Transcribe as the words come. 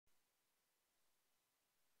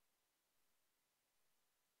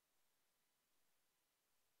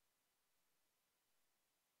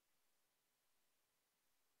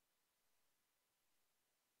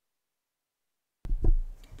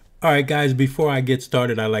All right, guys, before I get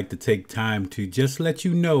started, I like to take time to just let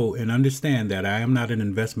you know and understand that I am not an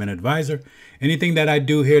investment advisor. Anything that I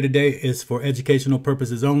do here today is for educational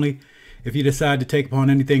purposes only. If you decide to take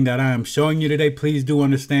upon anything that I am showing you today, please do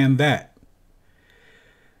understand that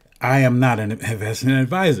I am not an investment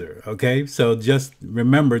advisor, okay? So just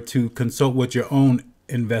remember to consult with your own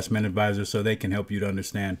investment advisor so they can help you to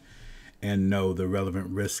understand and know the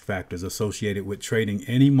relevant risk factors associated with trading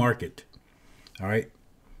any market, all right?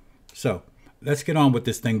 So let's get on with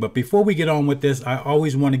this thing. But before we get on with this, I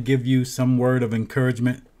always want to give you some word of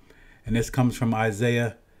encouragement. And this comes from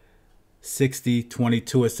Isaiah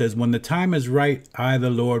 60:22. It says, when the time is right, I, the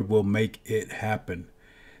Lord, will make it happen.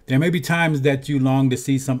 There may be times that you long to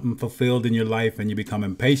see something fulfilled in your life and you become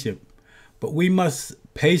impatient. But we must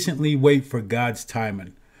patiently wait for God's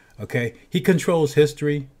timing. Okay? He controls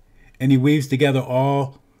history and he weaves together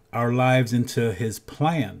all our lives into his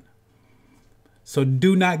plan. So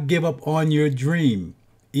do not give up on your dream,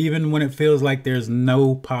 even when it feels like there's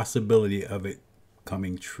no possibility of it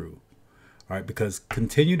coming true. All right, because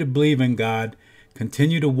continue to believe in God,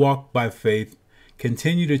 continue to walk by faith,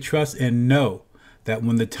 continue to trust and know that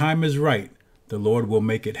when the time is right, the Lord will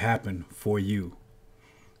make it happen for you.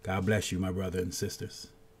 God bless you, my brother and sisters.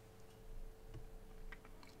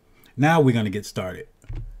 Now we're going to get started.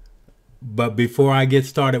 But before I get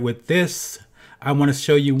started with this, I want to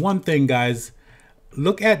show you one thing, guys.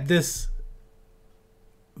 Look at this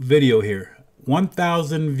video here.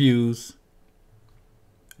 1,000 views,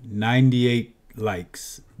 98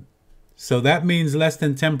 likes. So that means less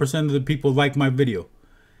than 10% of the people like my video.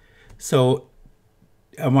 So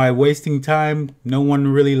am I wasting time? No one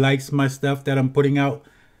really likes my stuff that I'm putting out.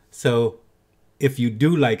 So if you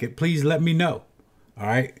do like it, please let me know. All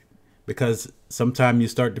right? Because sometimes you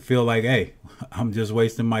start to feel like, hey, I'm just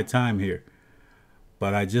wasting my time here.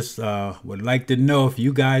 But I just would like to know if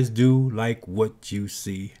you guys do like what you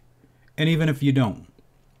see. And even if you don't.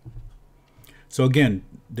 So again,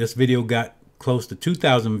 this video got close to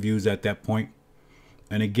 2,000 views at that point.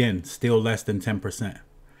 And again, still less than 10%.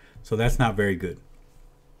 So that's not very good.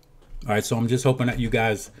 All right, so I'm just hoping that you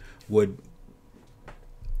guys would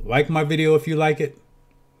like my video if you like it.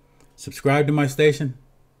 Subscribe to my station.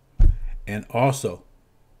 And also,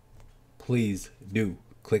 please do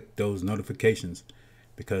click those notifications,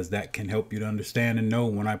 because that can help you to understand and know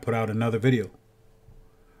when I put out another video,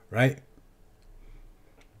 right?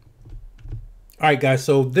 All right, guys,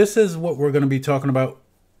 so this is what we're going to be talking about.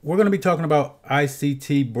 We're going to be talking about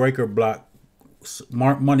ICT Breaker Block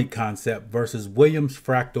smart money concept versus Williams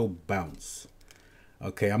fractal bounce.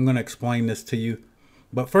 Okay, I'm going to explain this to you.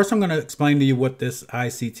 But first, I'm going to explain to you what this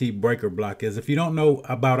ICT Breaker Block is. If you don't know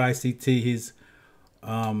about ICT, he's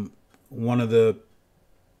one of the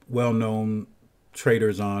well-known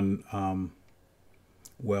traders on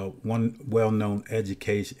well-known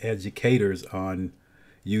educators on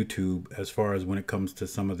YouTube as far as when it comes to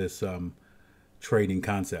some of this trading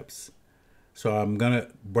concepts. So I'm gonna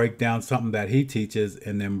break down something that he teaches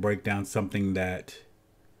and then break down something that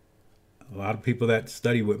a lot of people that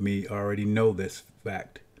study with me already know this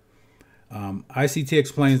fact. ICT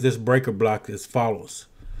explains this breaker block as follows.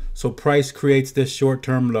 So price creates this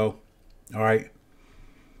short-term low, all right?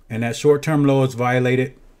 And that short-term low is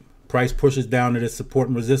violated. Price pushes down to this support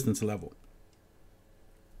and resistance level.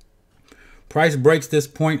 Price breaks this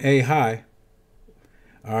point A high.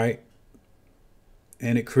 All right.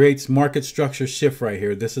 And it creates market structure shift right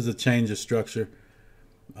here. This is a change of structure,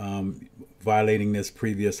 violating this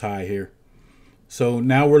previous high here. So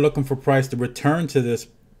now we're looking for price to return to this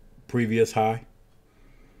previous high.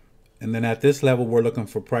 And then at this level, we're looking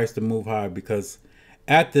for price to move high, because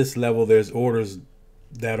at this level, there's orders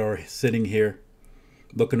that are sitting here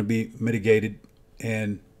looking to be mitigated,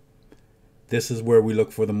 and this is where we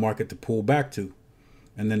look for the market to pull back to.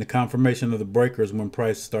 And then the confirmation of the breaker is when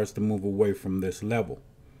price starts to move away from this level.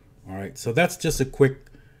 All right, so that's just a quick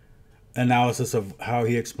analysis of how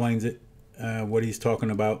he explains it, what he's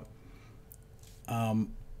talking about.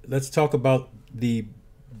 Let's talk about the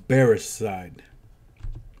bearish side.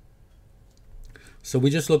 So we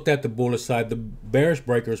just looked at the bullish side. The bearish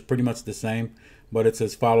breaker is pretty much the same, but it's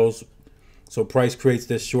as follows. So price creates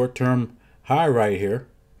this short-term high right here.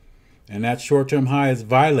 And that short-term high is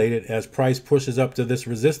violated as price pushes up to this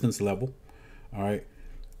resistance level. All right.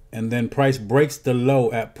 And then price breaks the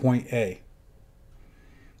low at point A.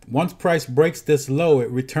 Once price breaks this low,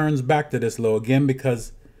 it returns back to this low again,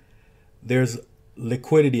 because there's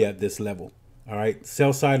liquidity at this level. All right.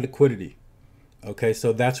 Sell side liquidity. Okay.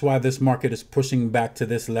 So that's why this market is pushing back to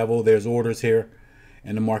this level. There's orders here,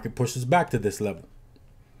 and the market pushes back to this level.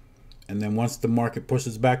 And then once the market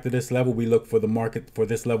pushes back to this level, we look for the market for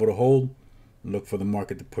this level to hold, and look for the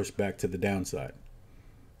market to push back to the downside.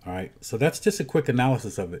 All right, so that's just a quick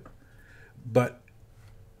analysis of it. But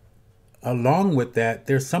along with that,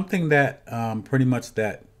 there's something that pretty much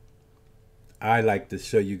that I like to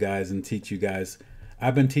show you guys and teach you guys.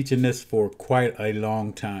 I've been teaching this for quite a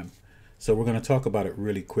long time, so we're going to talk about it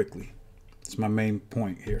really quickly. It's my main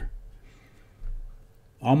point here.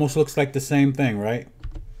 Almost looks like the same thing, right?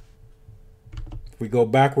 If we go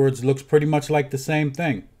backwards, looks pretty much like the same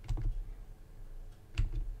thing.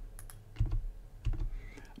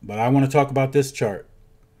 But I want to talk about this chart.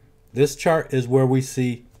 This chart is where we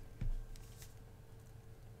see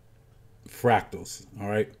fractals, all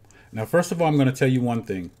right? Now, first of all, I'm going to tell you one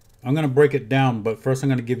thing. I'm going to break it down, but first I'm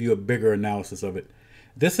going to give you a bigger analysis of it.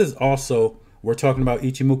 This is also, we're talking about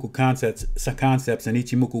Ichimoku concepts and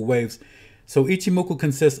Ichimoku waves. So Ichimoku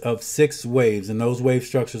consists of 6 waves, and those wave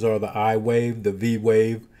structures are the I wave, the V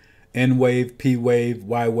wave, N wave, P wave,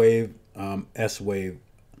 Y wave, S wave.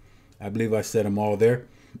 I believe I said them all there.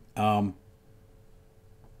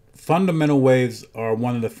 Fundamental waves are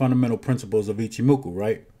one of the fundamental principles of Ichimoku,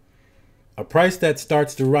 right? A price that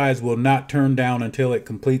starts to rise will not turn down until it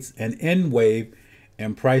completes an N wave,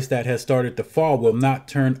 and price that has started to fall will not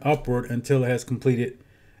turn upward until it has completed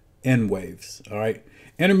N waves, all right?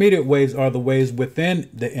 Intermediate waves are the waves within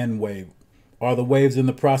the N wave, are the waves in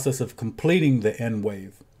the process of completing the N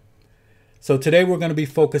wave. So today we're going to be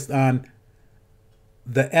focused on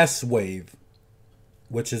the S wave,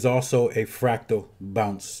 which is also a fractal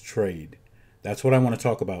bounce trade. That's what I want to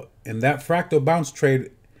talk about. And that fractal bounce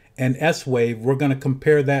trade and S wave, we're going to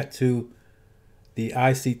compare that to the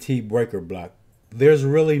ICT breaker block. There's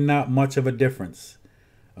really not much of a difference.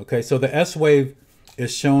 Okay, so the S wave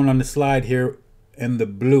is shown on the slide here in the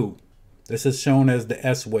blue. This is shown as the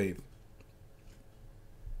S wave.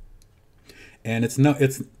 And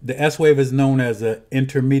the S wave is known as an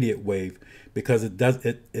intermediate wave because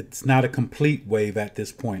it's not a complete wave at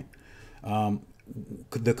this point.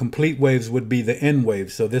 The complete waves would be the N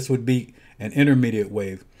wave, so this would be an intermediate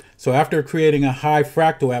wave. So after creating a high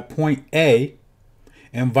fractal at point A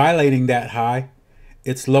and violating that high,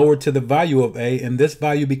 it's lowered to the value of A, and this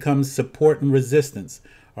value becomes support and resistance.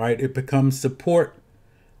 All right, it becomes support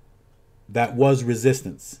that was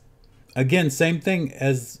resistance. Again, same thing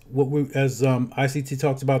as ICT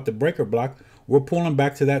talks about the breaker block. We're pulling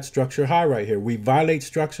back to that structure high right here. We violate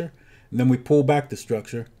structure, and then we pull back the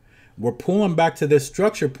structure. We're pulling back to this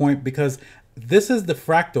structure point because this is the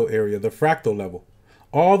fractal area, the fractal level.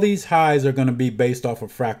 All these highs are going to be based off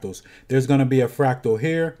of fractals. There's going to be a fractal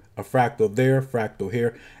here, a fractal there, fractal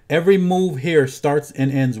here. Every move here starts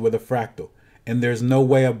and ends with a fractal, and there's no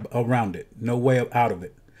way around it, no way out of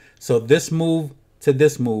it. So this move to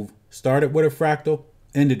this move started with a fractal,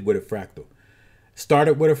 ended with a fractal.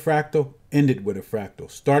 Started with a fractal, ended with a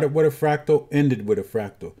fractal. Started with a fractal, ended with a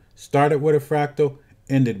fractal. Started with a fractal,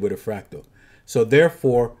 ended with a fractal. So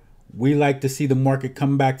therefore, we like to see the market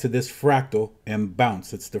come back to this fractal and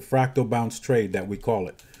bounce. It's the fractal bounce trade that we call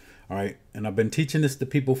it. All right. And I've been teaching this to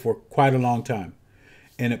people for quite a long time.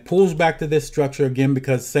 And it pulls back to this structure again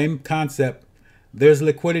because same concept. There's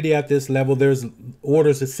liquidity at this level. There's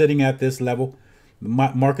orders that's sitting at this level. The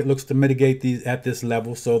market looks to mitigate these at this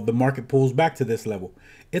level. So the market pulls back to this level.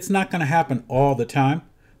 It's not going to happen all the time,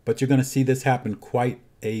 but you're going to see this happen quite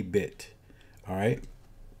a bit. All right.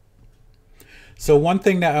 So one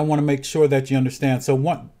thing that I want to make sure that you understand. So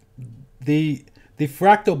the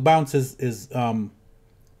fractal bounce is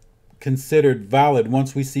considered valid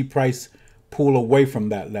once we see price pull away from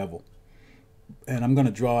that level. And I'm going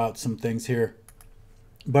to draw out some things here.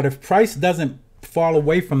 But if price doesn't pull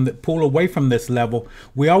away from this level,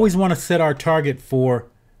 we always want to set our target for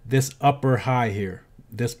this upper high here,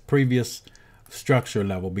 this previous structure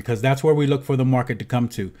level, because that's where we look for the market to come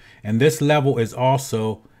to. And this level is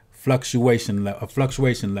also a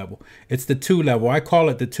fluctuation level. It's the 2 level. I call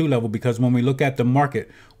it the 2 level because when we look at the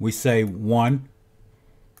market, we say 1,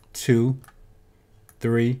 2,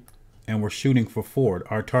 3, and we're shooting for 4.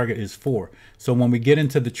 Our target is 4. So when we get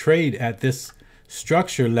into the trade at this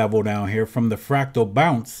structure level down here from the fractal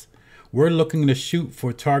bounce, we're looking to shoot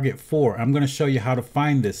for target 4. I'm going to show you how to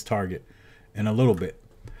find this target in a little bit.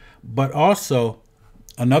 But also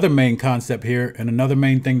another main concept here and another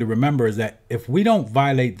main thing to remember is that if we don't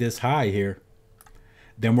violate this high here,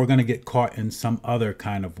 then we're going to get caught in some other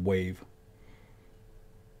kind of wave,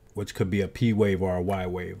 which could be a P wave or a Y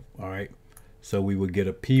wave. All right. So we would get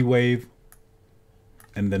a P wave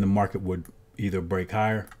and then the market would either break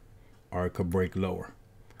higher or it could break lower.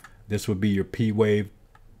 This would be your P wave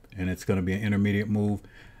and it's going to be an intermediate move.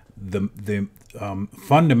 The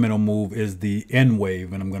fundamental move is the N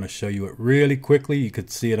wave, and I'm going to show you it really quickly. You could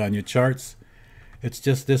see it on your charts. It's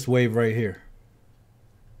just this wave right here.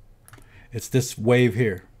 It's this wave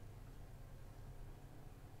here,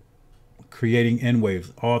 creating N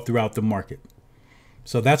waves all throughout the market.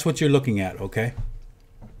 So that's what you're looking at, okay?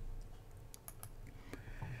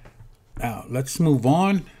 Now let's move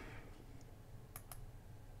on.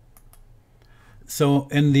 So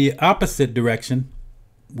in the opposite direction,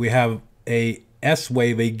 we have a S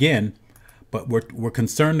wave again, but we're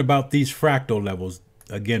concerned about these fractal levels.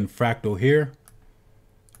 Again, fractal here,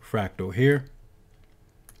 fractal here,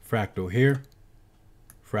 fractal here,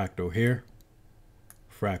 fractal here,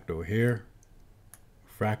 fractal here,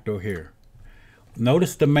 fractal here.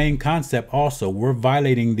 Notice the main concept also, we're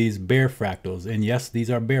violating these bear fractals. And yes, these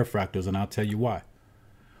are bear fractals, and I'll tell you why.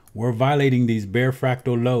 We're violating these bear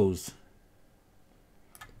fractal lows.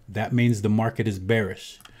 That means the market is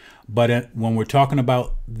bearish. But when we're talking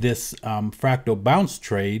about this fractal bounce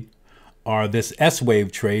trade, or this S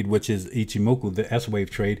wave trade, which is Ichimoku, the S wave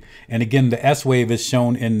trade. And again, the S wave is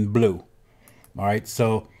shown in blue. All right,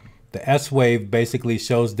 so the S wave basically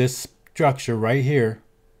shows this structure right here,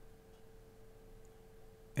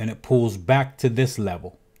 and it pulls back to this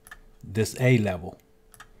level, this A level,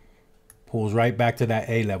 pulls right back to that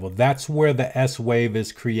A level. That's where the S wave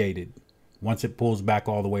is created. Once it pulls back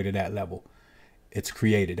all the way to that level, it's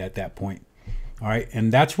created at that point. All right,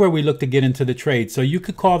 and that's where we look to get into the trade. So you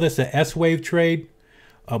could call this a S wave trade,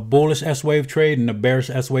 a bullish S wave trade, and a bearish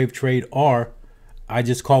S wave trade, or I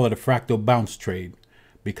just call it a fractal bounce trade,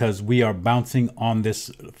 because we are bouncing on this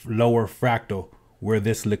lower fractal where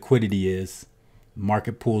this liquidity is.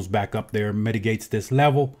 Market pulls back up there, mitigates this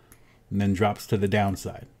level, and then drops to the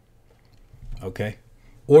downside. Okay,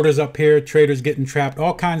 orders up here, traders getting trapped,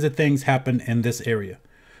 all kinds of things happen in this area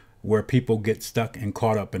where people get stuck and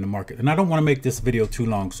caught up in the market. And I don't want to make this video too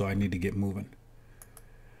long, so I need to get moving.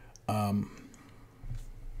 All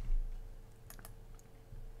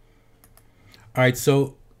right,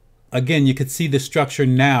 so again, you could see the structure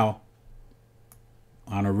now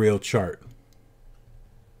on a real chart.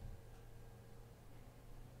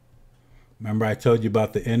 Remember I told you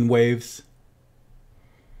about the N waves?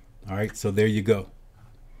 All right, so there you go.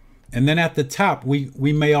 And then at the top, we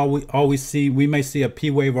may see a P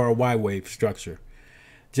wave or a Y wave structure.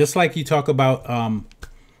 Just like you talk about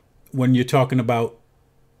when you're talking about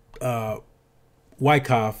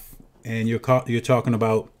Wyckoff, and you're talking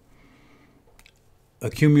about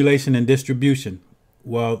accumulation and distribution.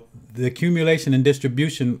 Well, the accumulation and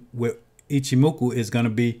distribution with Ichimoku is going to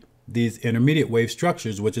be these intermediate wave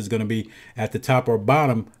structures, which is going to be at the top or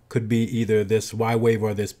bottom, could be either this Y wave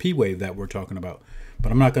or this P wave that we're talking about.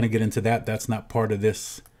 But I'm not going to get into that. That's not part of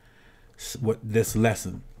this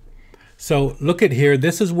lesson. So look at here.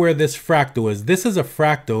 This is where this fractal is. This is a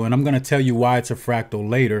fractal, and I'm going to tell you why it's a fractal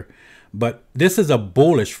later. But this is a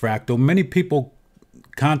bullish fractal. Many people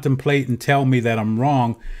contemplate and tell me that I'm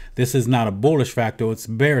wrong. This is not a bullish fractal. It's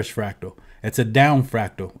a bearish fractal. It's a down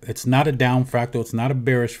fractal. It's not a down fractal. It's not a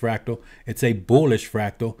bearish fractal. It's a bullish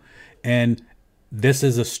fractal. And this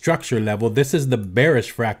is a structure level. This is the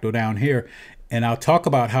bearish fractal down here. And I'll talk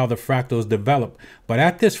about how the fractals develop. But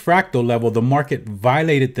at this fractal level, the market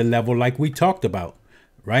violated the level like we talked about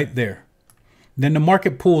right there. Then the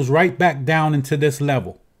market pulls right back down into this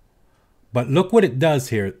level. But look what it does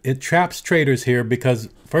here. It traps traders here because,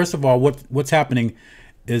 first of all, what's happening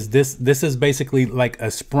is this is basically like a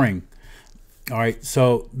spring. All right,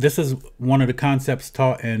 so this is one of the concepts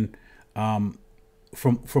taught in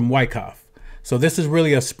from Wyckoff. So this is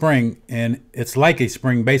really a spring, and it's like a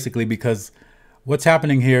spring basically because what's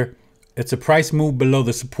happening here, it's a price move below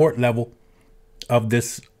the support level of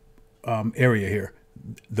this area here.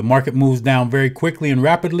 The market moves down very quickly and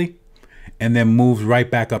rapidly, and then moves right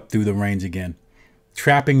back up through the range again,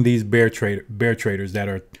 trapping these bear traders that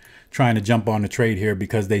are trying to jump on the trade here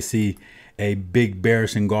because they see a big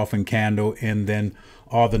bearish engulfing candle, and then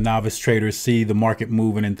all the novice traders see the market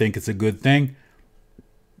moving and think it's a good thing,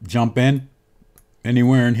 jump in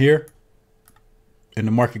anywhere in here, and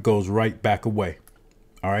the market goes right back away.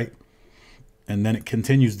 All right, and then it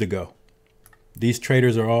continues to go. These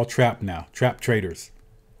traders are all trapped now, trap traders.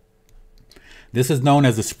 This is known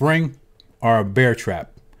as a spring or a bear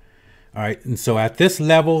trap. All right, and so at this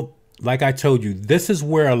level, like I told you, this is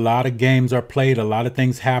where a lot of games are played, a lot of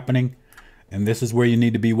things happening, and this is where you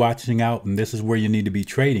need to be watching out, and this is where you need to be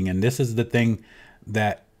trading. And this is the thing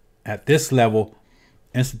that at this level,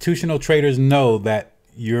 institutional traders know that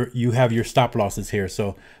you have your stop losses here.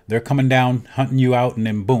 So they're coming down, hunting you out, and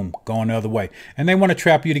then boom, going the other way. And they want to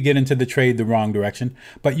trap you to get into the trade the wrong direction.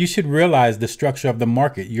 But you should realize the structure of the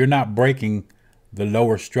market. You're not breaking the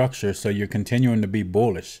lower structure, so you're continuing to be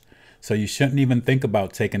bullish. So you shouldn't even think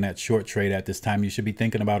about taking that short trade at this time. You should be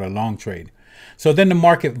thinking about a long trade. So then the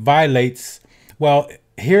market violates. Well,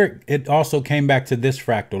 here it also came back to this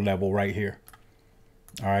fractal level right here.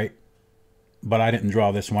 All right. But I didn't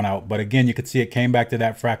draw this one out. But again, you could see it came back to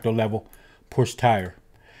that fractal level, pushed higher.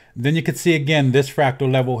 Then you could see again this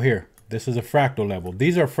fractal level here. This is a fractal level.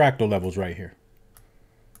 These are fractal levels right here.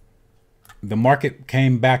 The market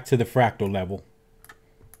came back to the fractal level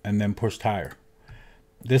and then pushed higher.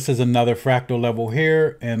 This is another fractal level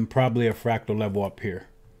here and probably a fractal level up here.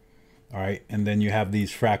 All right. And then you have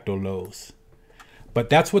these fractal lows.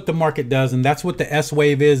 But that's what the market does. And that's what the S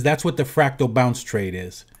wave is. That's what the fractal bounce trade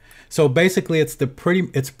is. So basically it's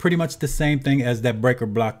pretty much the same thing as that breaker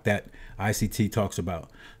block that ICT talks about.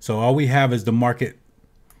 So all we have is the market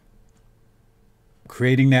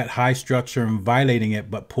creating that high structure and violating it,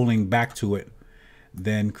 but pulling back to it,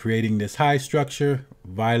 then creating this high structure,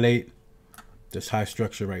 violate this high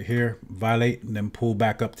structure right here, violate, and then pull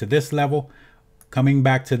back up to this level, coming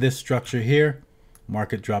back to this structure here,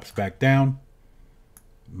 market drops back down,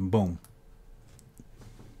 boom.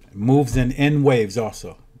 It moves in N waves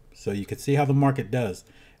also. So you can see how the market does.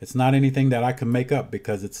 It's not anything that I can make up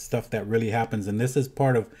because it's stuff that really happens. And this is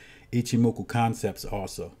part of Ichimoku concepts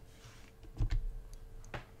also.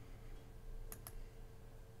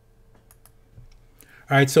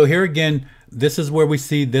 All right, so here again, this is where we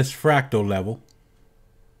see this fractal level.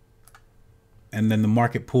 And then the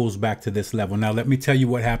market pulls back to this level. Now, let me tell you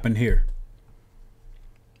what happened here.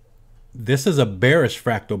 This is a bearish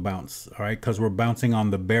fractal bounce, all right, because we're bouncing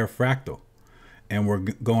on the bear fractal. And we're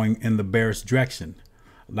going in the bearish direction.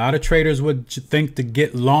 A lot of traders would think to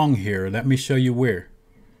get long here. Let me show you where.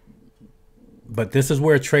 But this is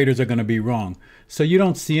where traders are going to be wrong. So you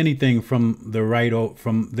don't see anything from the right,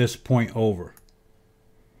 from this point over.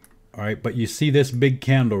 All right, but you see this big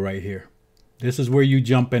candle right here. This is where you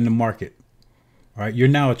jump in the market. All right, you're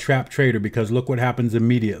now a trap trader because look what happens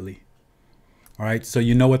immediately. All right, so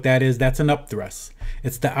you know what that is? That's an up thrust.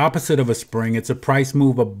 It's the opposite of a spring. It's a price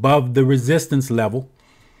move above the resistance level.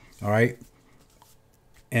 All right.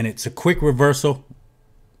 And it's a quick reversal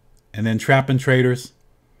and then trapping traders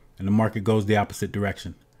and the market goes the opposite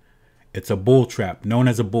direction. It's a bull trap, known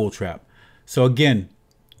as a bull trap. So again,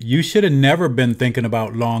 you should have never been thinking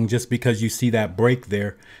about long just because you see that break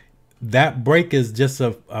there. That break is just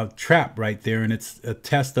a trap right there. And it's a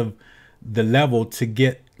test of the level to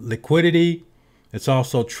get liquidity. It's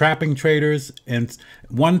also trapping traders. And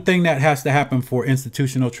one thing that has to happen for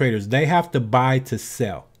institutional traders, they have to buy to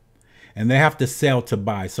sell and they have to sell to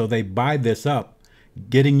buy. So they buy this up,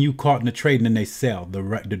 getting you caught in the trade, and then they sell the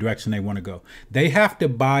direction they want to go. They have to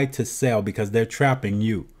buy to sell because they're trapping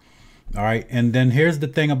you. All right. And then here's the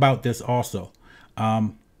thing about this also.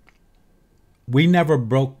 We never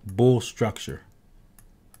broke bull structure.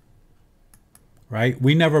 Right?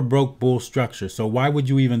 We never broke bull structure. So why would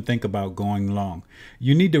you even think about going long?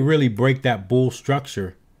 You need to really break that bull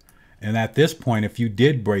structure. And at this point, if you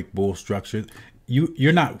did break bull structure,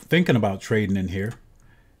 you're not thinking about trading in here.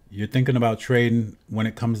 You're thinking about trading when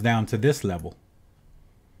it comes down to this level,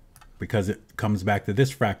 because it comes back to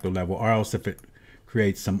this fractal level, or else if it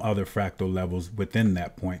creates some other fractal levels within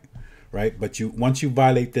that point. Right? But once you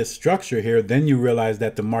violate this structure here, then you realize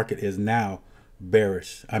that the market is now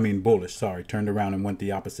bullish, sorry, turned around and went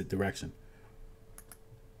the opposite direction.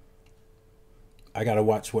 I got to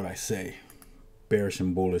watch what I say, bearish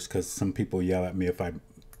and bullish, because some people yell at me if I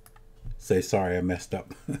say, sorry, I messed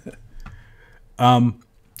up.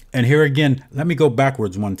 And here again, let me go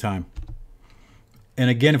backwards one time. And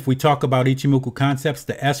again, if we talk about Ichimoku concepts,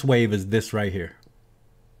 the S wave is this right here.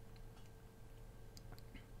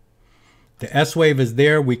 The S wave is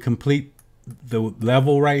there. We complete the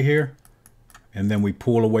level right here. And then we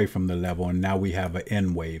pull away from the level, and now we have an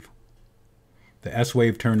N wave. The S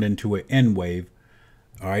wave turned into an N wave.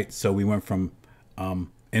 All right, so we went from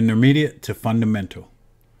intermediate to fundamental.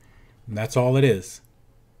 And that's all it is.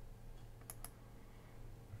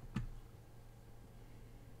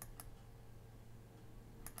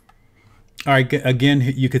 All right,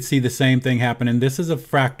 again, you could see the same thing happening. This is a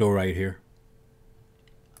fractal right here.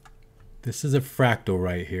 This is a fractal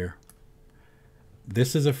right here.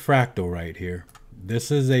 This is a fractal right here.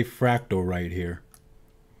 This is a fractal right here.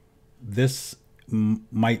 This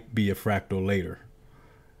might be a fractal later.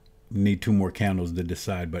 Need two more candles to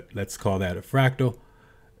decide, but let's call that a fractal.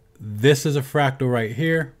 This is a fractal right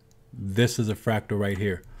here. This is a fractal right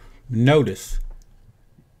here. Notice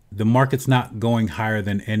the market's not going higher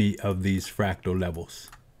than any of these fractal levels.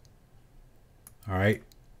 All right.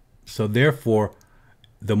 So therefore,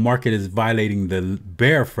 the market is violating the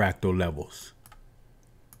bear fractal levels,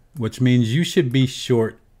 which means you should be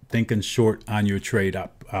short, thinking short on your trade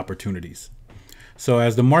opportunities. So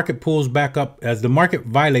as the market pulls back up, as the market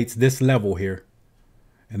violates this level here,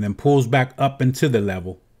 and then pulls back up into the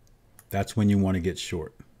level, that's when you want to get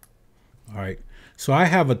short. All right. So I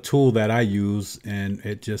have a tool that I use, and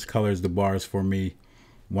it just colors the bars for me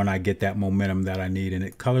when I get that momentum that I need. And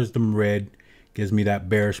it colors them red, gives me that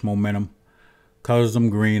bearish momentum. Colors them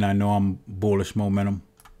green, I know I'm bullish momentum.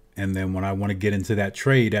 And then when I want to get into that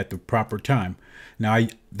trade at the proper time. Now,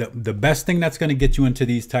 the best thing that's going to get you into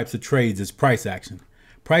these types of trades is price action.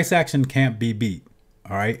 Price action can't be beat.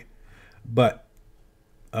 All right. But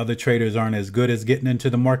other traders aren't as good as getting into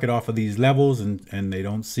the market off of these levels, and they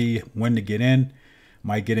don't see when to get in.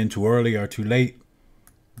 Might get in too early or too late.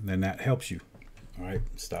 And then that helps you. All right.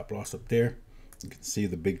 Stop loss up there. You can see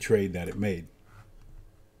the big trade that it made.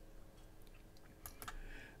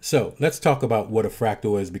 So let's talk about what a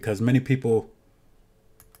fractal is, because many people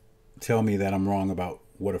tell me that I'm wrong about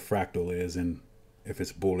what a fractal is and if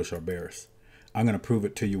it's bullish or bearish. I'm going to prove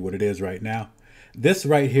it to you what it is right now. This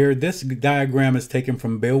right here, this diagram is taken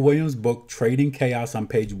from Bill Williams' book, Trading Chaos, on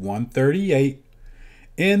page 138.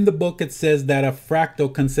 In the book, it says that a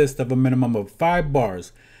fractal consists of a minimum of 5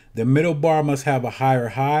 bars. The middle bar must have a higher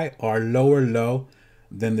high or lower low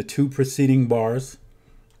than the 2 preceding bars.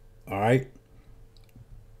 All right.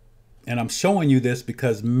 And I'm showing you this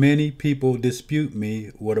because many people dispute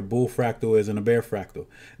me what a bull fractal is and a bear fractal.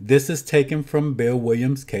 This is taken from Bill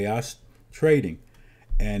Williams' Chaos Trading.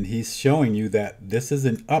 And he's showing you that this is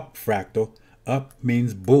an up fractal. Up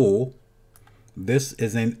means bull. This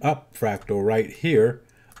is an up fractal right here.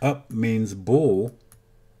 Up means bull.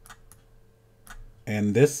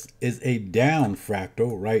 And this is a down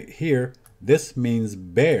fractal right here. This means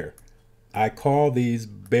bear. I call these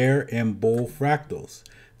bear and bull fractals.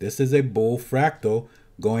 This is a bull fractal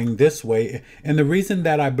going this way. And the reason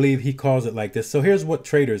that I believe he calls it like this, so here's what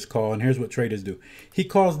traders call, and here's what traders do. He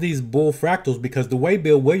calls these bull fractals because the way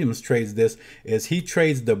Bill Williams trades this is he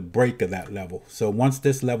trades the break of that level. So once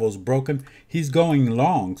this level is broken, he's going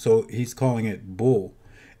long. So he's calling it bull.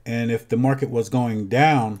 And if the market was going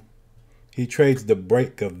down, he trades the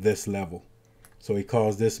break of this level. So he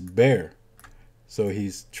calls this bear. So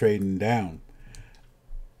he's trading down.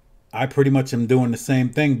 I pretty much am doing the same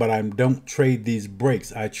thing, but I don't trade these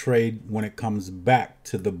breaks. I trade when it comes back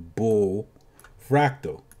to the bull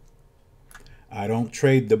fractal. I don't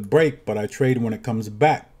trade the break, but I trade when it comes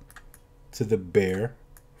back to the bear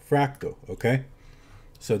fractal. Okay.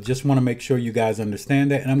 So just want to make sure you guys understand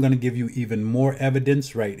that. And I'm going to give you even more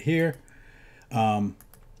evidence right here.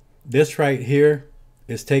 This right here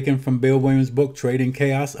is taken from Bill Williams' book, Trading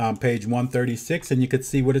Chaos, on page 136. And you can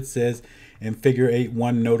see what it says in figure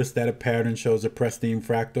 8.1. Notice that a pattern shows a pristine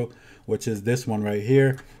fractal, which is this one right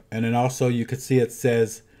here. And then also you can see it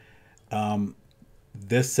says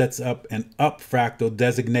this sets up an up fractal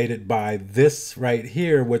designated by this right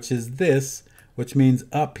here, which is this, which means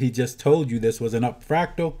up. He just told you this was an up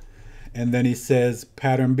fractal. And then he says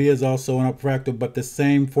pattern B is also an up fractal, but the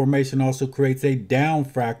same formation also creates a down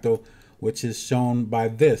fractal, which is shown by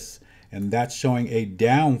this. And that's showing a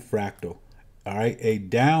down fractal. All right, a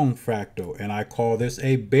down fractal. And I call this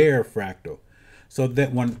a bear fractal. So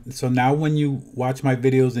now when you watch my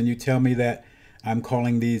videos and you tell me that I'm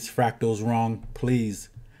calling these fractals wrong, please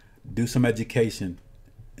do some education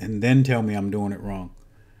and then tell me I'm doing it wrong.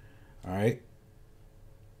 All right.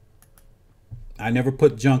 I never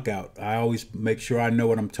put junk out. I always make sure I know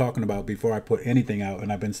what I'm talking about before I put anything out.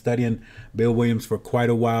 And I've been studying Bill Williams for quite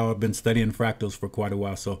a while. I've been studying fractals for quite a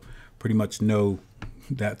while. So pretty much know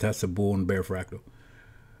that that's a bull and bear fractal.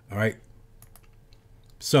 All right.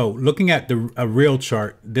 So looking at a real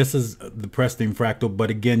chart, this is the pristine fractal. But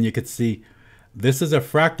again, you could see this is a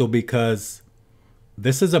fractal because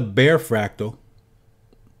this is a bear fractal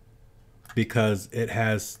because it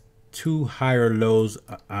has 2 higher lows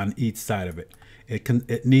on each side of it.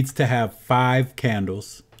 It needs to have 5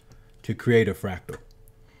 candles to create a fractal.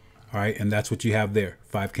 All right, and that's what you have there,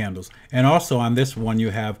 5 candles. And also on this one you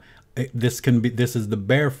have this is the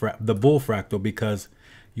bull fractal because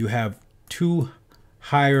you have 2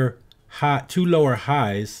 lower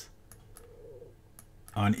highs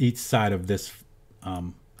on each side of this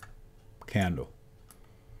candle.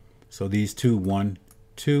 So these 2, 1,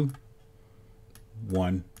 2,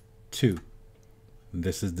 1, 2.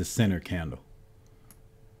 This is the center candle.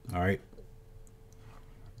 All right.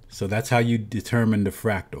 So that's how you determine the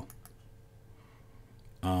fractal.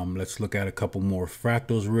 Let's look at a couple more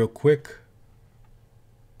fractals real quick.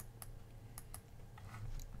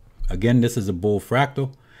 Again, this is a bull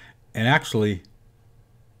fractal. And actually,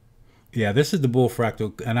 yeah, this is the bull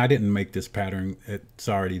fractal. And I didn't make this pattern. It's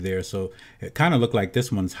already there. So it kind of looked like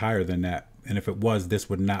this one's higher than that. And if it was, this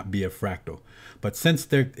would not be a fractal. But since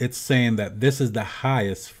it's saying that this is the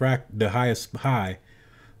highest high,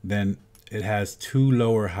 then it has two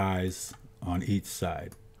lower highs on each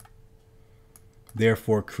side,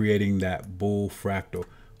 therefore creating that bull fractal.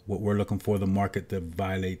 What we're looking for the market to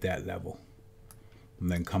violate that level and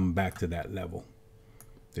then come back to that level.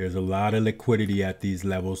 There's a lot of liquidity at these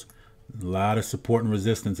levels, a lot of support and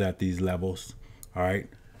resistance at these levels. All right,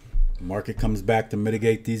 market comes back to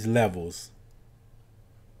mitigate these levels.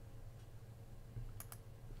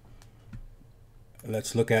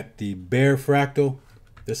 Let's look at the bear fractal.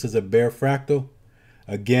 This is a bear fractal.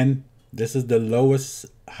 Again, this is the lowest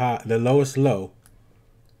high, the lowest low,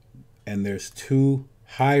 and there's two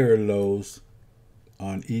higher lows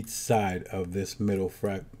on each side of this middle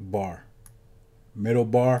bar. Middle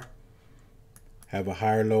bar have a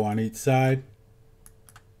higher low on each side,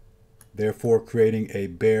 therefore creating a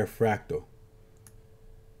bear fractal.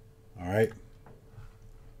 All right,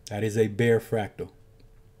 that is a bear fractal.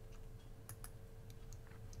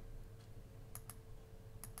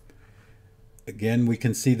 Again, we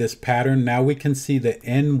can see this pattern. Now we can see the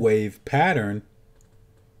N wave pattern.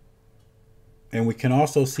 And we can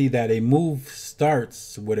also see that a move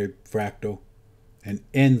starts with a fractal and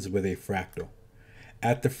ends with a fractal.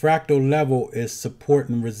 At the fractal level is support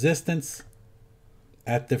and resistance.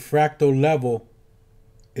 At the fractal level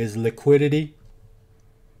is liquidity.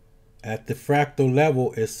 At the fractal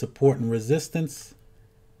level is support and resistance.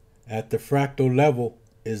 At the fractal level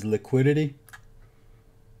is liquidity.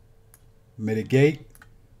 Mitigate,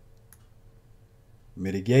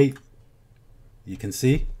 mitigate. You can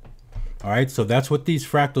see. All right, so that's what these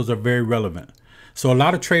fractals are very relevant. So a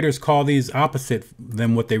lot of traders call these opposite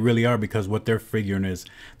than what they really are, because what they're figuring is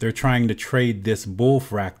they're trying to trade this bull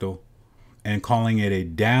fractal and calling it a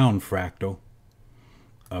down fractal,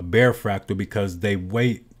 a bear fractal, because they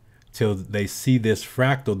wait till they see this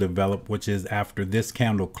fractal develop, which is after this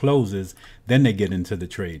candle closes, then they get into the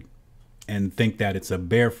trade and think that it's a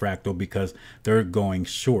bear fractal because they're going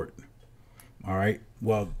short. All right,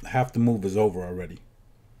 well, half the move is over already,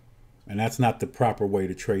 and that's not the proper way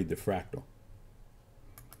to trade the fractal.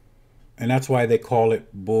 And that's why they call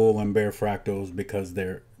it bull and bear fractals, because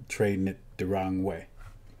they're trading it the wrong way.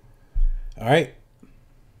 All right,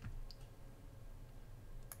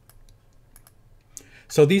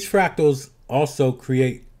 so these fractals also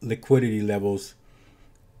create liquidity levels,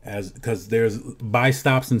 because there's buy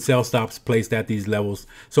stops and sell stops placed at these levels.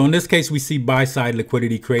 So in this case, we see buy side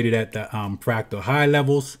liquidity created at the fractal high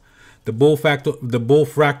levels. The bull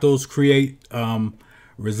fractals create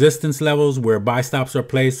resistance levels where buy stops are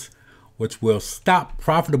placed, which will stop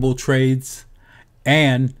profitable trades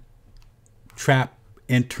and trap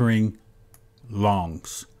entering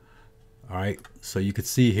longs. All right, so you could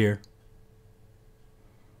see here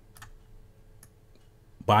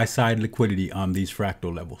buy side liquidity on these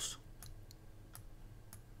fractal levels.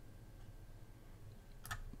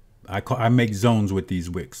 I make zones with these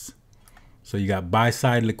wicks. So you got buy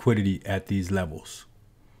side liquidity at these levels.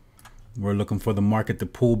 We're looking for the market to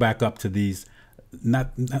pull back up to these.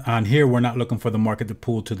 Not on here, we're not looking for the market to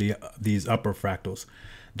pull to these upper fractals.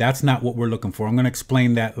 That's not what we're looking for. I'm going to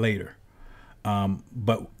explain that later.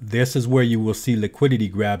 But this is where you will see liquidity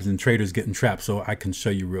grabs and traders getting trapped. So I can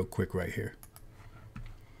show you real quick right here.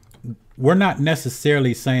 We're not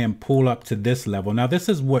necessarily saying pull up to this level. Now, this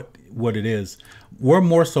is what it is. We're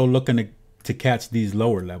more so looking to catch these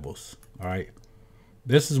lower levels. All right.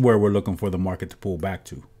 This is where we're looking for the market to pull back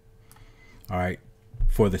to. All right.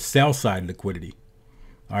 For the sell side liquidity.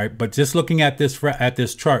 All right. But just looking at this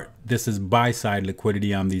chart, this is buy side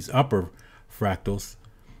liquidity on these upper fractals.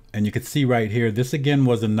 And you can see right here, this again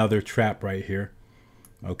was another trap right here.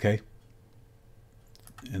 Okay.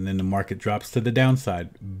 And then the market drops to the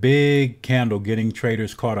downside. Big candle getting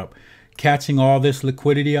traders caught up, catching all this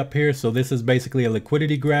liquidity up here. So this is basically a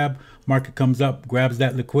liquidity grab. Market comes up, grabs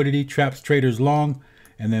that liquidity, traps traders long,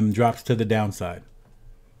 and then drops to the downside.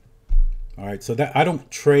 All right, so that I don't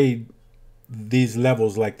trade these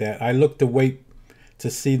levels like that. I look to wait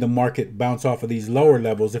to see the market bounce off of these lower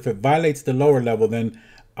levels. If it violates the lower level, then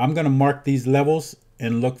I'm going to mark these levels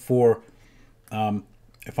and look for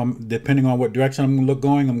if I'm depending on what direction I'm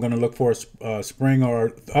going, I'm going to look for a spring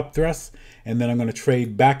or up thrust, and then I'm going to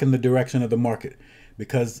trade back in the direction of the market.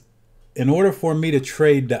 Because in order for me to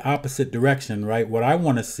trade the opposite direction, right, what I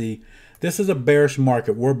want to see, This is a bearish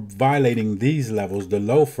market. We're violating these levels, the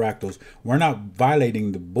low fractals. We're not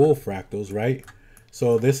violating the bull fractals, right?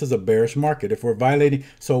 So this is a bearish market. If we're violating,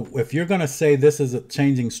 so if you're going to say this is a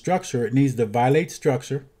changing structure, it needs to violate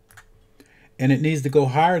structure, and it needs to go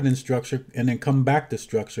higher than structure and then come back to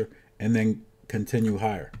structure and then continue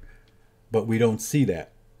higher. But we don't see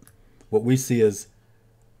that. What we see is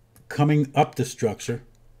coming up to structure,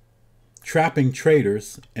 trapping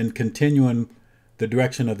traders, and continuing the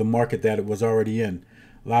direction of the market that it was already in.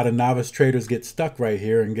 A lot of novice traders get stuck right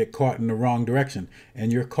here and get caught in the wrong direction.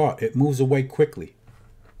 And you're caught. It moves away quickly.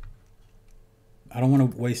 I don't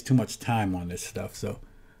want to waste too much time on this stuff. So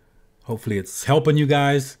hopefully it's helping you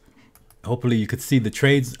guys. Hopefully you could see the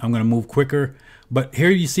trades. I'm going to move quicker. But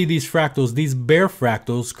here you see these fractals. These bear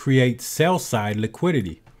fractals create sell side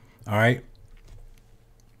liquidity. All right.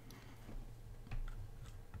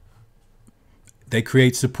 They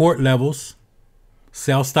create support levels.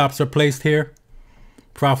 Sell stops are placed here.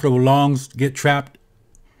 Profitable longs get trapped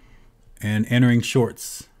and entering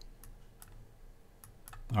shorts.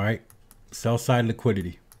 All right. Sell side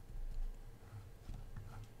liquidity.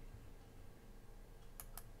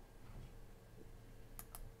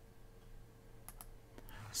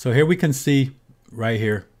 So here we can see right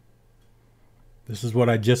here. This is what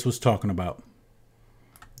I just was talking about.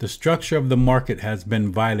 The structure of the market has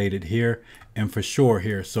been violated here and for sure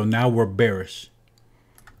here. So now we're bearish.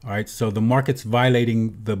 All right. So the market's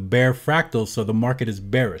violating the bear fractal. So the market is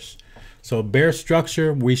bearish. So bear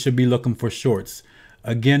structure, we should be looking for shorts.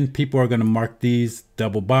 Again, people are going to mark these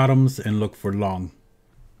double bottoms and look for long.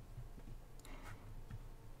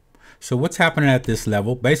 So what's happening at this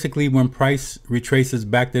level? Basically, when price retraces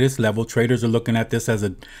back to this level, traders are looking at this as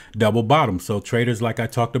a double bottom. So traders, like I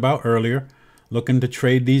talked about earlier, looking to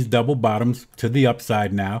trade these double bottoms to the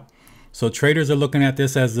upside now. So traders are looking at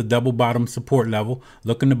this as the double bottom support level,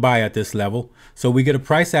 looking to buy at this level. So we get a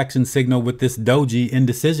price action signal with this doji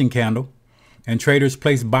indecision candle, and traders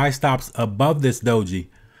place buy stops above this doji.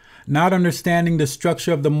 Not understanding the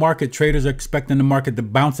structure of the market, traders are expecting the market to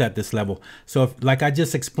bounce at this level. So if, like I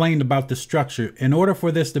just explained about the structure, in order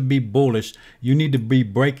for this to be bullish, you need to be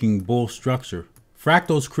breaking bull structure.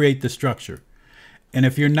 Fractals create the structure. And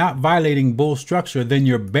if you're not violating bull structure, then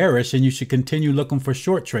you're bearish and you should continue looking for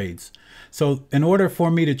short trades. So in order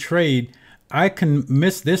for me to trade, I can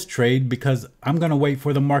miss this trade because I'm going to wait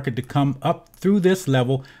for the market to come up through this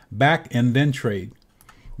level back and then trade.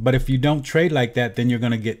 But if you don't trade like that, then you're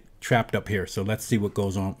going to get trapped up here. So let's see what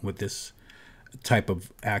goes on with this type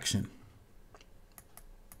of action.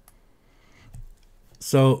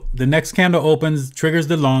 So the next candle opens, triggers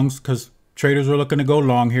the longs because traders were looking to go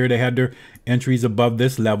long here. They had their entries above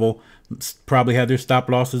this level, probably had their stop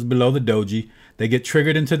losses below the doji. They get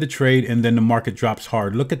triggered into the trade and then the market drops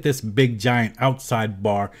hard. Look at this big giant outside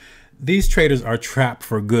bar. These traders are trapped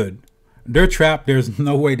for good. They're trapped. There's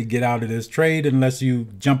no way to get out of this trade unless you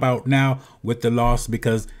jump out now with the loss,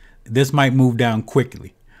 because this might move down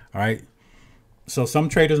quickly. All right. So some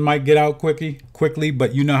traders might get out quickly,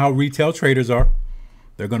 but you know how retail traders are.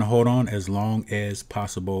 They're going to hold on as long as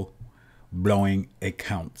possible, blowing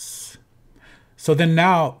accounts. So then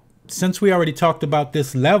now, since we already talked about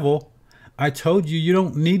this level, I told you you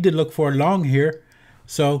don't need to look for a long here.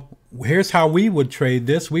 So here's how we would trade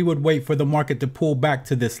this. We would wait for the market to pull back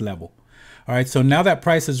to this level. All right. So now that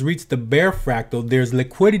price has reached the bear fractal, there's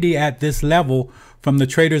liquidity at this level from the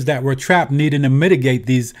traders that were trapped, needing to mitigate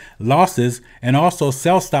these losses, and also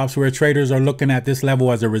sell stops where traders are looking at this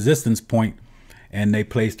level as a resistance point, and they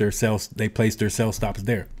place their sell stops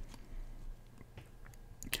there.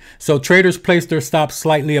 So traders place their stops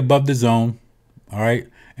slightly above the zone. All right.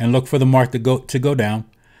 And look for the market to go down.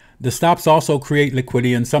 The stops also create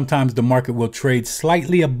liquidity, and sometimes the market will trade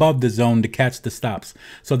slightly above the zone to catch the stops.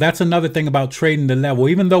 So that's another thing about trading the level.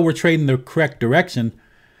 Even though we're trading the correct direction,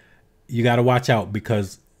 you got to watch out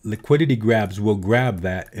because liquidity grabs will grab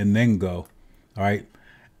that and then go. All right.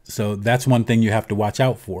 So that's one thing you have to watch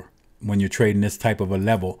out for when you're trading this type of a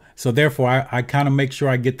level. So therefore, I kind of make sure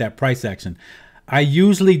I get that price action. I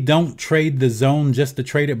usually don't trade the zone just to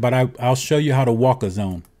trade it, but I'll show you how to walk a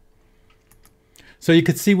zone. So you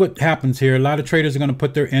can see what happens here. A lot of traders are going to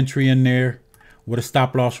put their entry in there with a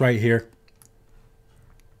stop loss right here.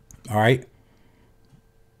 All right.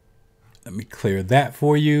 Let me clear that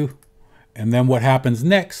for you. And then what happens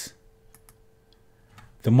next?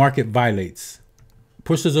 The market violates,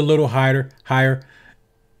 pushes a little higher.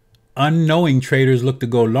 Unknowing traders look to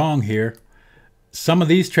go long here. Some of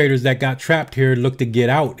these traders that got trapped here look to get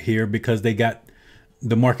out here because they got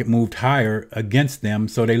the market moved higher against them.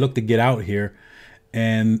 So they look to get out here.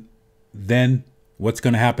 And then what's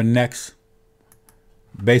going to happen next?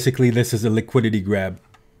 Basically, this is a liquidity grab,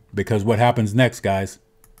 because what happens next, guys?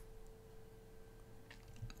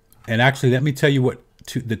 And actually, let me tell you what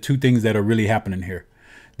the two things that are really happening here.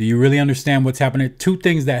 Do you really understand what's happening? Two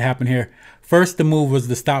things that happen here. First, the move was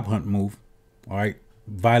the stop hunt move. All right.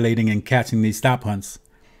 Violating and catching these stop hunts.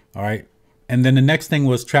 All right. And then the next thing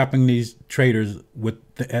was trapping these traders with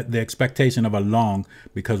the expectation of a long,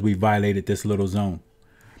 because we violated this little zone.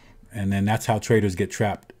 And then that's how traders get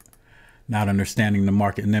trapped, not understanding the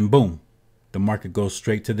market. And then boom, the market goes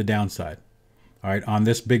straight to the downside. All right. On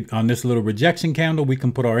this little rejection candle, we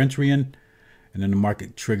can put our entry in, and then the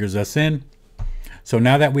market triggers us in. So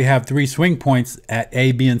now that we have 3 swing points at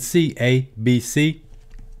A, B, and C, A, B, C,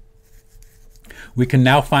 we can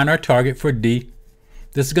now find our target for D.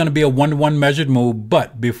 This is going to be a 1-to-1 measured move,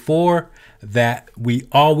 but before that, we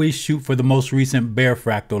always shoot for the most recent bear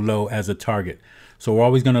fractal low as a target. So we're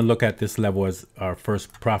always going to look at this level as our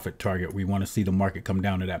first profit target. We want to see the market come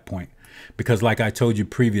down to that point, because like I told you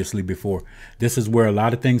previously before, this is where a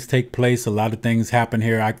lot of things take place. A lot of things happen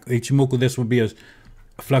here. Ichimoku, this would be a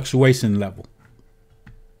fluctuation level.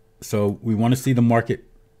 So we want to see the market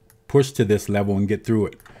push to this level and get through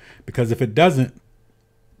it, because if it doesn't,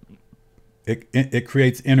 it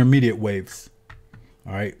creates intermediate waves,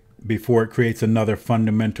 all right, before it creates another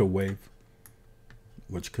fundamental wave,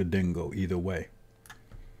 which could then go either way.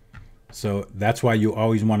 So that's why you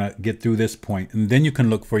always want to get through this point, and then you can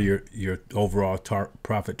look for your overall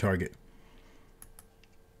profit target.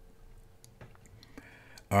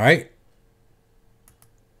 All right.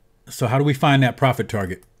 So how do we find that profit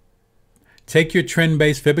target? Take your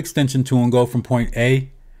trend-based fib extension tool and go from point A,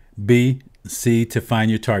 B, C to find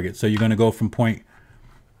your target. So you're going to go from point,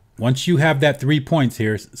 once you have that 3 points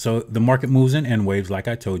here, so the market moves in N waves like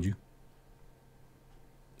I told you.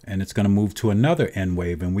 And it's going to move to another N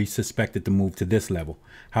wave, and we suspect it to move to this level.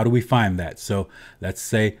 How do we find that? So let's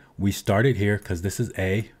say we started here, because this is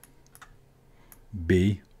A,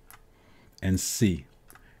 B, and C,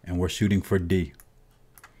 and we're shooting for D.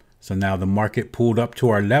 So now the market pulled up to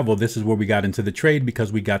our level. This is where we got into the trade,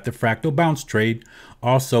 because we got the fractal bounce trade,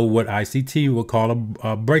 also what ICT will call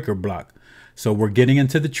a breaker block. So we're getting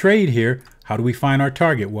into the trade here. How do we find our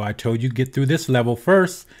target? Well, I told you get through this level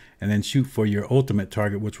first and then shoot for your ultimate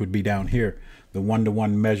target, which would be down here, the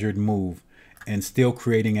 1-to-1 measured move, and still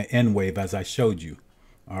creating an N wave as I showed you.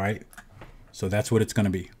 All right. So that's what it's going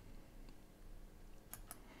to be.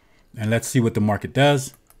 And let's see what the market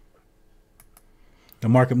does. The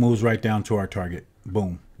market moves right down to our target.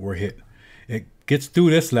 Boom, we're hit. It gets through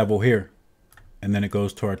this level here, and then it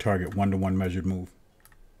goes to our target, 1-to-1 measured move.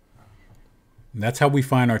 And that's how we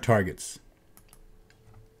find our targets.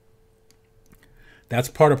 That's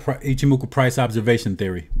part of Ichimoku price observation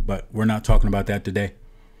theory, but we're not talking about that today.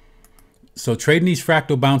 So trading these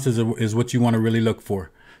fractal bounces is what you want to really look for.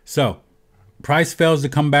 So price fails to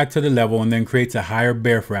come back to the level and then creates a higher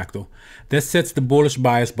bear fractal. This sets the bullish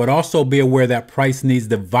bias, but also be aware that price needs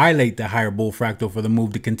to violate the higher bull fractal for the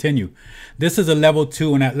move to continue. This is a level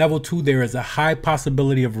 2, and at level 2 there is a high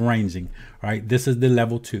possibility of ranging. All right, this is the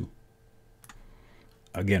level 2.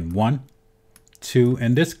 Again, 1, 2,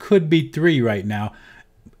 and this could be 3 right now.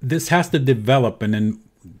 This has to develop, and then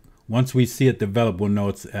once we see it develop, we'll know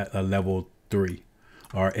it's at a level 3,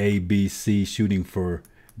 or A, B, C shooting for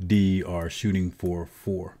D, or shooting for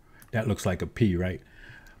 4. That looks like a P, right?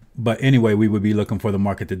 But anyway, we would be looking for the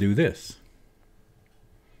market to do this.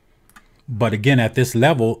 But again, at this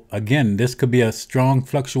level, again, this could be a strong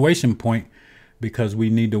fluctuation point, because we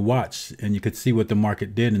need to watch. And you could see what the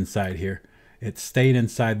market did inside here. It stayed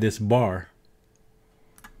inside this bar.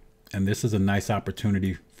 And this is a nice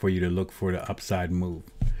opportunity for you to look for the upside move,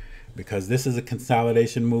 because this is a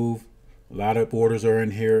consolidation move. A lot of orders are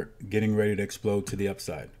in here getting ready to explode to the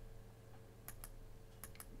upside.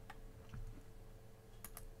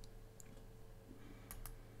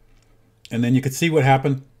 And then you could see what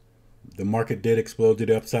happened. The market did explode to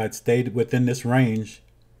the upside, stayed within this range,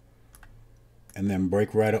 and then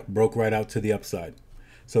broke right out to the upside.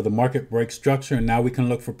 So the market breaks structure, and now we can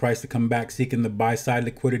look for price to come back, seeking the buy side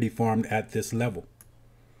liquidity formed at this level.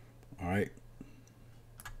 All right.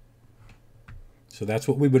 So that's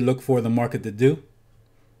what we would look for the market to do.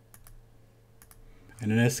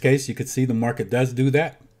 And in this case, you could see the market does do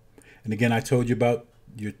that. And again, I told you about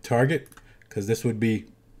your target, because this would be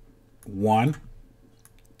 1,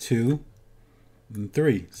 2, and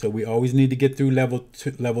 3. So we always need to get through level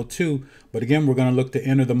 2. But again, we're going to look to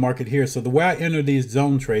enter the market here. So the way I enter these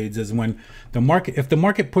zone trades is when the market, if the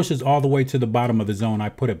market pushes all the way to the bottom of the zone, I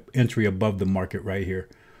put an entry above the market right here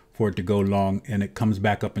for it to go long, and it comes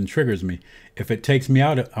back up and triggers me. If it takes me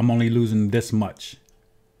out, I'm only losing this much.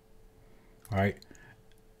 All right.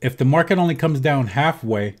 if the market only comes down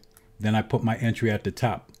halfway, then I put my entry at the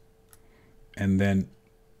top, and then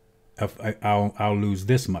I'll lose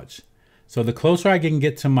this much. So the closer I can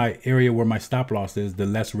get to my area where my stop loss is, the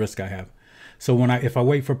less risk I have. So if I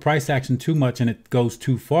wait for price action too much and it goes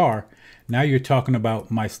too far, now you're talking about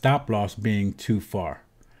my stop loss being too far.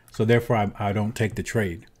 So therefore I don't take the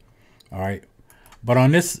trade. All right. But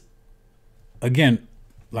on this, again,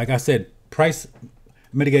 like I said, price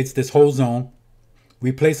mitigates this whole zone.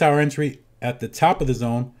 We place our entry at the top of the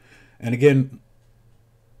zone. And again,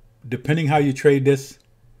 depending how you trade this,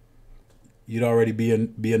 you'd already be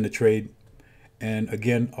in the trade. And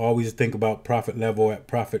again, always think about profit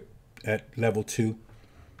at level 2.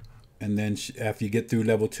 And then after you get through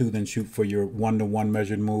level 2, then shoot for your 1-to-1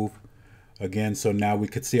 measured move. Again, so now we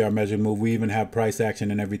could see our measured move. We even have price action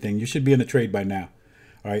and everything. You should be in the trade by now.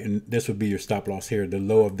 All right, and this would be your stop loss here, the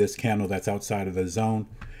low of this candle that's outside of the zone.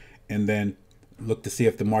 And then look to see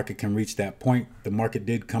if the market can reach that point. The market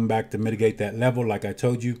did come back to mitigate that level, like I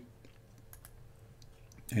told you.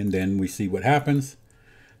 And then we see what happens.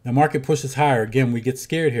 The market pushes higher. Again, we get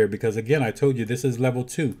scared here because, again, I told you this is level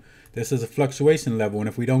 2. This is a fluctuation level. And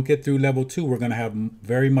if we don't get through level 2, we're going to have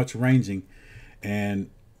very much ranging and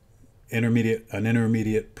an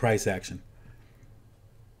intermediate price action.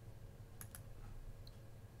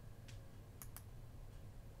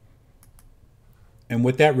 And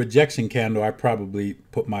with that rejection candle, I probably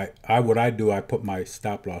put I put my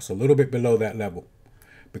stop loss a little bit below that level,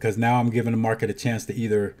 because now I'm giving the market a chance to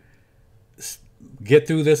either get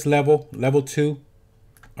through this level 2,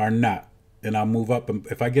 or not. And I'll move up. And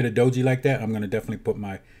if I get a doji like that, I'm going to definitely put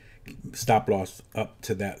my stop loss up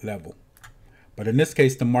to that level. But in this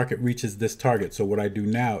case, the market reaches this target. So what I do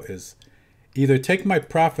now is either take my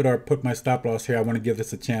profit or put my stop loss here. I want to give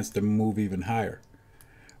this a chance to move even higher.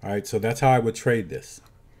 All right, so that's how I would trade this.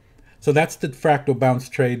 So that's the fractal bounce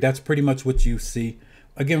trade. That's pretty much what you see.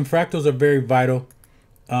 Again, fractals are very vital.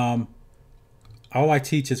 All I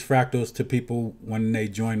teach is fractals to people when they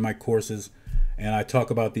join my courses, and I talk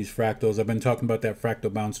about these fractals. I've been talking about that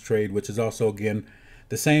fractal bounce trade, which is also, again,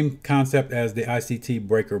 the same concept as the ICT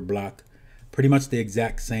Breaker Block. Pretty much the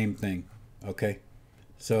exact same thing, okay?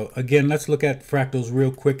 So again, let's look at fractals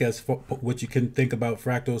real quick as what you can think about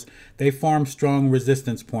fractals. They form strong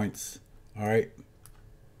resistance points, all right?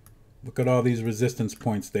 Look at all these resistance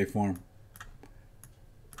points they form.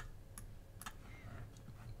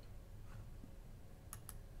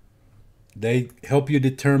 They help you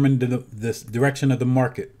determine this direction of the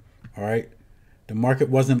market, all right? The market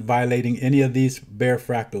wasn't violating any of these bear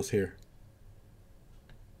fractals here.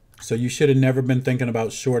 So you should have never been thinking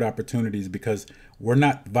about short opportunities, because we're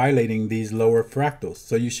not violating these lower fractals.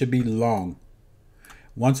 So you should be long.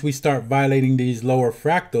 Once we start violating these lower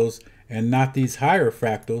fractals and not these higher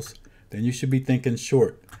fractals, then you should be thinking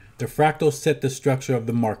short. The fractals set the structure of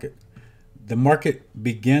the market. The market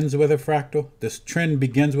begins with a fractal. This trend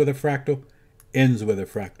begins with a fractal, ends with a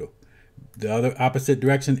fractal. The other opposite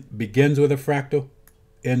direction begins with a fractal,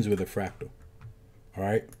 ends with a fractal. All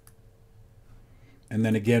right. And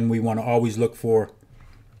then again, we want to always look for,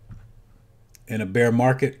 in a bear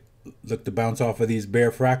market, look to bounce off of these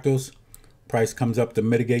bear fractals. Price comes up to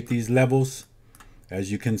mitigate these levels. As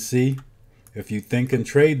you can see, if you think and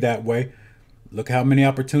trade that way, look how many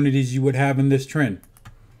opportunities you would have in this trend.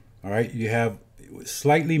 All right, you have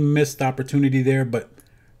slightly missed opportunity there, but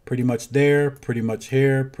pretty much there, pretty much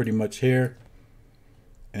here, pretty much here,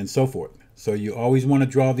 and so forth. So you always want to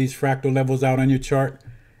draw these fractal levels out on your chart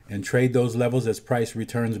and trade those levels as price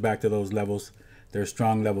returns back to those levels. There are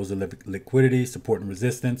strong levels of liquidity, support and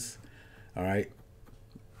resistance. All right.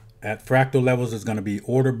 At fractal levels, is going to be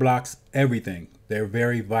order blocks, everything. They're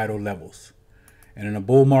very vital levels. And in a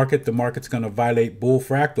bull market, the market's going to violate bull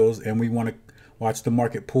fractals, and we want to watch the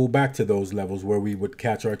market pull back to those levels where we would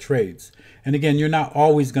catch our trades. And again, you're not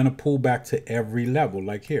always going to pull back to every level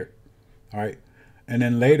like here. All right. And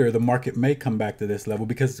then later, the market may come back to this level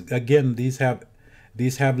because, again, these have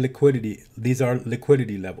liquidity. These are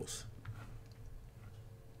liquidity levels.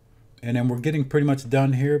 And then we're getting pretty much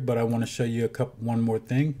done here, but I want to show you one more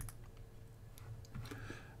thing.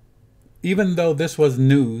 Even though this was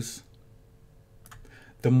news,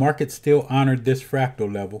 the market still honored this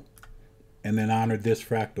fractal level and then honored this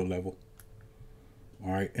fractal level.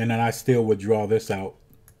 All right. And then I still would draw this out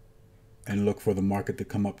and look for the market to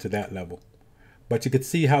come up to that level. But you could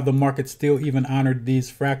see how the market still even honored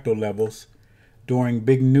these fractal levels during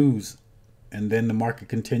big news, and then the market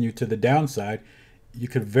continued to the downside. You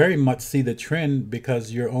could very much see the trend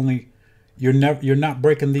because you're not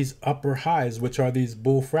breaking these upper highs, which are these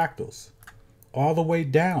bull fractals, all the way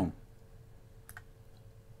down.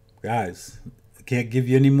 Guys, Can't give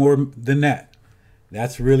you any more than that.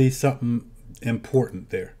 That's really something important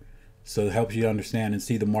there. So it helps you understand and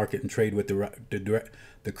see the market and trade with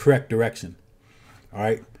the correct direction. All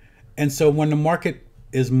right. And so when the market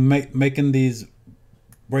is breaking these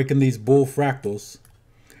bull fractals,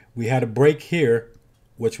 we had a break here,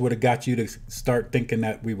 which would have got you to start thinking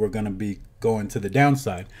that we were going to be going to the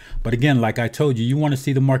downside. But again, like I told you, you want to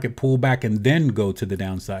see the market pull back and then go to the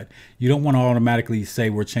downside. You don't want to automatically say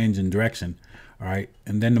we're changing direction. All right.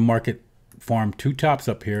 And then the market formed two tops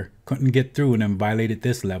up here, couldn't get through, and then violated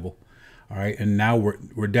this level. All right. And now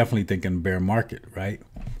we're definitely thinking bear market, right?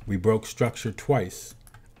 We broke structure twice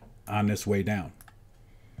on this way down.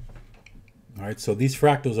 All right. So these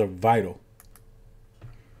fractals are vital.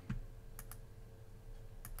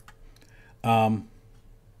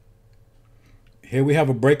 Here we have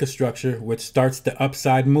a break of structure, which starts the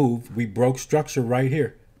upside move. We broke structure right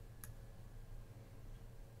here.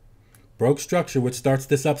 Broke structure, which starts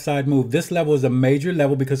this upside move. This level is a major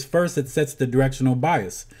level because first it sets the directional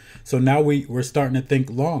bias. So now we're starting to think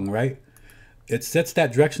long, right? It sets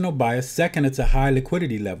that directional bias. Second, it's a high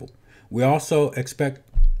liquidity level. We also expect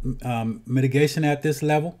mitigation at this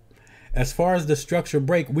level. As far as the structure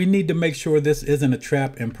break, we need to make sure this isn't a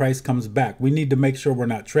trap and price comes back. We need to make sure we're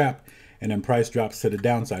not trapped and then price drops to the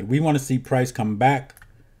downside. We want to see price come back,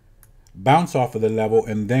 bounce off of the level,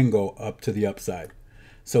 and then go up to the upside.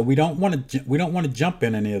 So we don't want to jump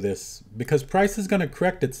in any of this because price is going to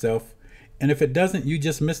correct itself. And if it doesn't, you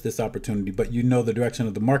just missed this opportunity. But you know the direction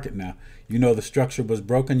of the market now. You know the structure was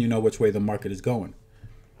broken. You know which way the market is going.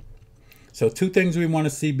 So two things we want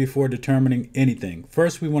to see before determining anything.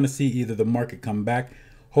 First, we want to see either the market come back,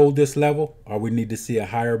 hold this level, or we need to see a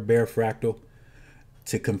higher bear fractal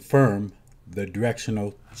to confirm the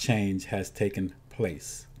directional change has taken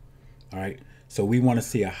place. All right. So we want to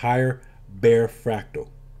see a higher bear fractal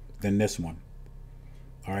than this one.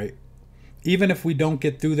 All right. Even if we don't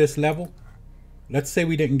get through this level, let's say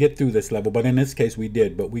we didn't get through this level, but in this case we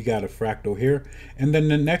did, but we got a fractal here. And then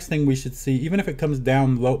the next thing we should see, even if it comes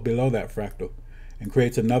down low below that fractal and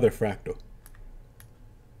creates another fractal,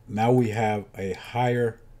 now we have a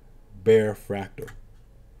higher bear fractal.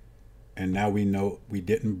 And now we know we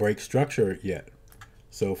didn't break structure yet.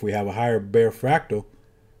 So if we have a higher bear fractal,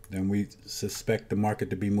 then we suspect the market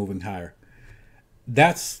to be moving higher.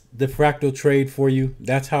 That's the fractal trade for you.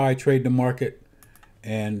 That's how I trade the market,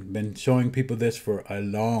 and been showing people this for a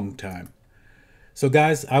long time. So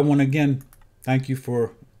guys, I want to again thank you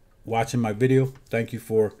for watching my video. Thank you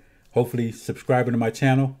for hopefully subscribing to my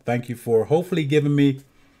channel. Thank you for hopefully giving me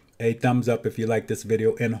a thumbs up if you like this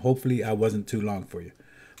video, and hopefully I wasn't too long for you.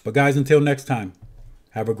 But guys, until next time,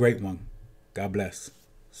 have a great one. God bless.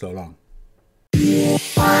 So long.